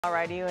All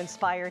right, are you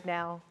inspired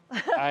now?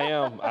 I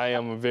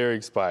am very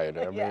inspired.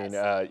 I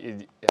Yes.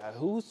 mean,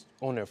 who's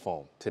on their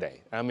phone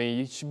today? I mean,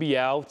 you should be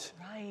out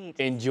Right.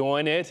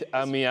 enjoying it.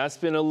 I mean, I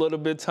spent a little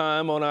bit of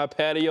time on our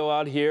patio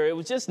out here. It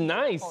was just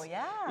nice. Oh,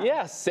 yeah.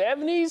 Yeah,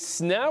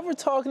 70s. Now we're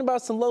talking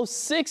about some low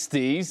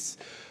 60s.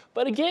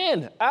 But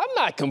again, I'm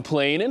not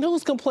complaining.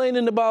 Who's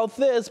complaining about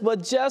this?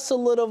 But just a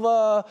little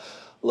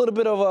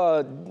bit of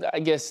a,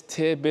 I guess,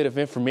 tidbit of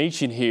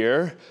information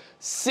here.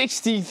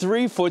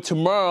 63 for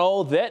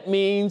tomorrow. That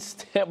means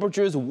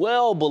temperatures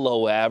well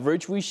below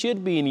average. We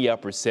should be in the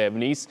upper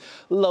 70s,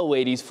 low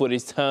 80s for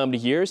this time of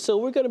year. So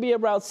we're going to be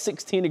about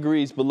 16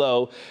 degrees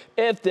below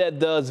if that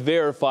does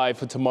verify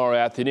for tomorrow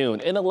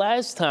afternoon. And the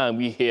last time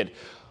we hit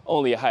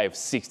only a high of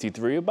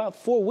 63 about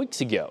 4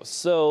 weeks ago.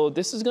 So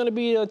this is going to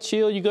be a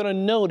chill you're going to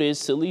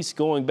notice at least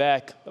going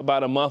back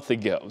about a month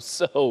ago.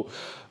 So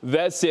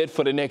that's it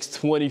for the next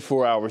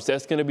 24 hours.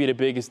 That's going to be the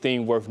biggest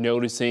thing worth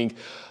noticing.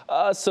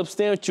 A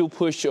substantial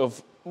push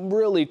of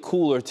really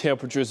cooler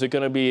temperatures are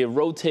going to be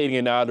rotating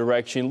in our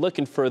direction,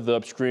 looking further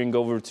upstream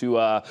over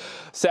to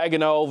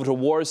Saginaw, over to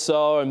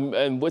Warsaw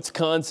and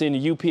Wisconsin,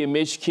 UP and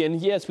Michigan.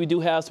 Yes, we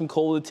do have some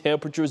colder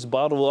temperatures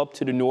bottled up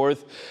to the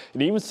north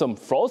and even some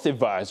frost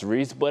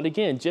advisories. But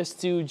again, just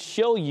to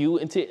show you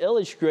and to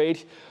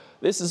illustrate,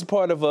 this is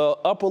part of a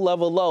upper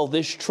level low.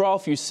 This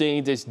trough you're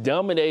seeing that's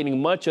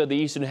dominating much of the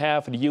eastern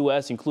half of the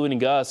U.S.,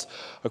 including us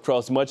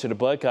across much of the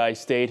Buckeye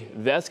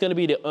State. That's going to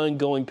be the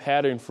ongoing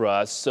pattern for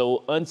us.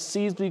 So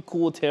unseasonably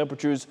cool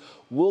temperatures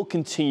will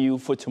continue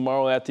for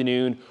tomorrow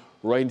afternoon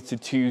right into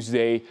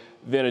Tuesday.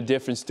 Then a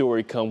different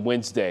story come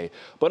Wednesday.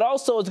 But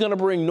also it's going to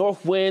bring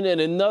north wind and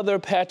another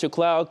patch of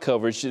cloud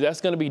coverage.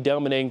 That's going to be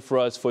dominating for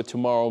us for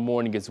tomorrow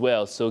morning as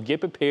well. So get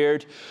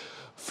prepared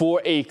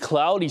for a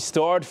cloudy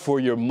start for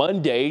your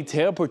Monday.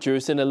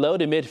 Temperatures in the low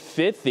to mid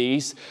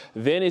 50s.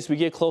 Then as we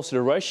get closer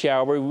to rush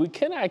hour, we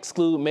cannot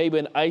exclude maybe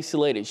an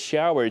isolated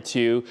shower or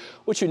two.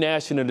 What's your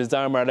National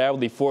Design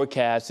hourly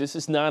forecast? This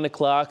is 9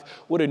 o'clock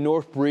with a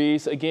north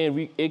breeze.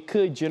 Again, it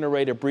could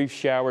generate a brief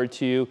shower or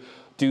two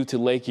due to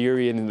Lake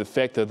Erie and the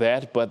effect of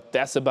that, but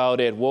that's about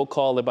it. We'll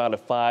call about a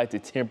 5 to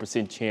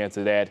 10% chance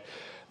of that.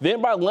 Then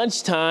by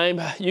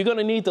lunchtime, you're going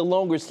to need the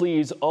longer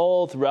sleeves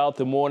all throughout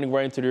the morning,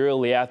 right into the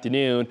early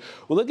afternoon.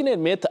 We're looking at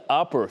mid to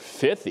upper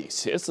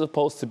 50s. It's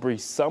supposed to be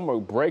summer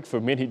break for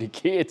many of the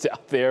kids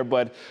out there,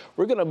 but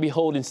we're going to be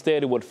holding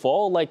steady with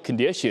fall-like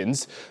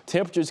conditions.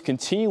 Temperatures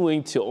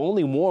continuing to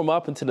only warm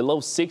up into the low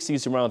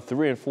 60s around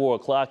 3 and 4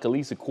 o'clock, at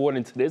least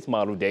according to this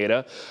model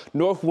data.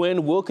 North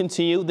wind will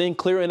continue, then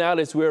clearing out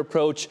as we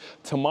approach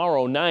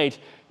tomorrow night.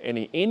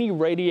 And any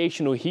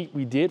radiation or heat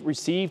we did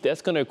receive,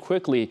 that's going to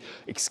quickly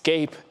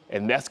escape,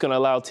 and that's going to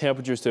allow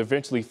temperatures to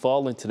eventually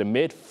fall into the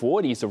mid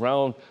 40s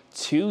around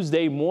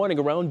Tuesday morning,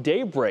 around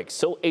daybreak.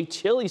 So a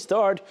chilly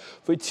start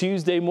for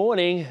Tuesday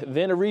morning,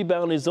 then a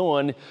rebound is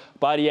on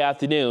by the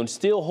afternoon,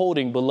 still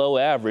holding below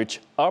average,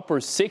 upper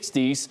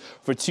 60s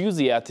for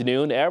Tuesday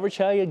afternoon. Average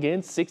high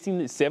again,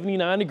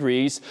 79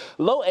 degrees,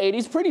 low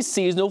 80s, pretty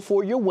seasonal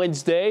for your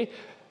Wednesday.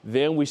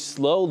 Then we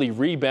slowly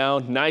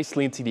rebound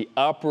nicely into the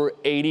upper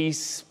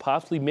 80s,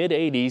 possibly mid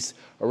 80s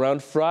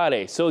around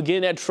Friday. So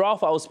again, that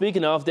trough I was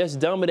speaking of, that's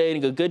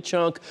dominating a good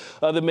chunk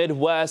of the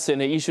Midwest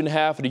and the eastern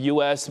half of the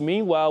U.S.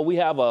 Meanwhile, we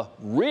have a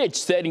ridge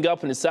setting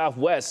up in the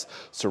Southwest,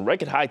 so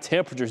record high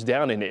temperatures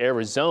down in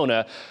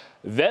Arizona.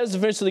 That's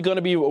eventually going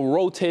to be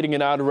rotating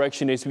in our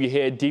direction as we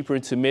head deeper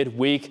into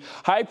midweek.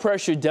 High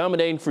pressure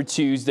dominating for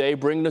Tuesday,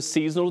 bringing the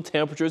seasonal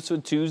temperatures for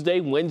Tuesday,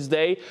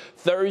 Wednesday,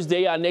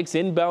 Thursday. Our next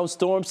inbound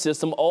storm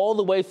system all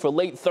the way for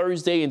late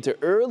Thursday into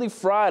early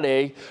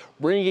Friday,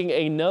 bringing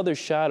another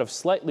shot of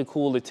slightly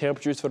cooler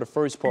temperatures for the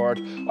first part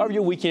of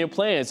your weekend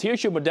plans.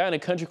 Here's your Medina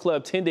Country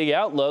Club 10-day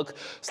outlook.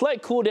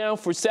 Slight cool down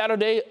for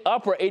Saturday,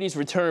 upper 80s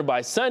return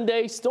by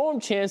Sunday. Storm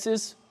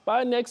chances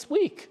by next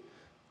week.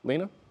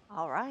 Lena?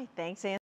 All right, thanks, Anthony.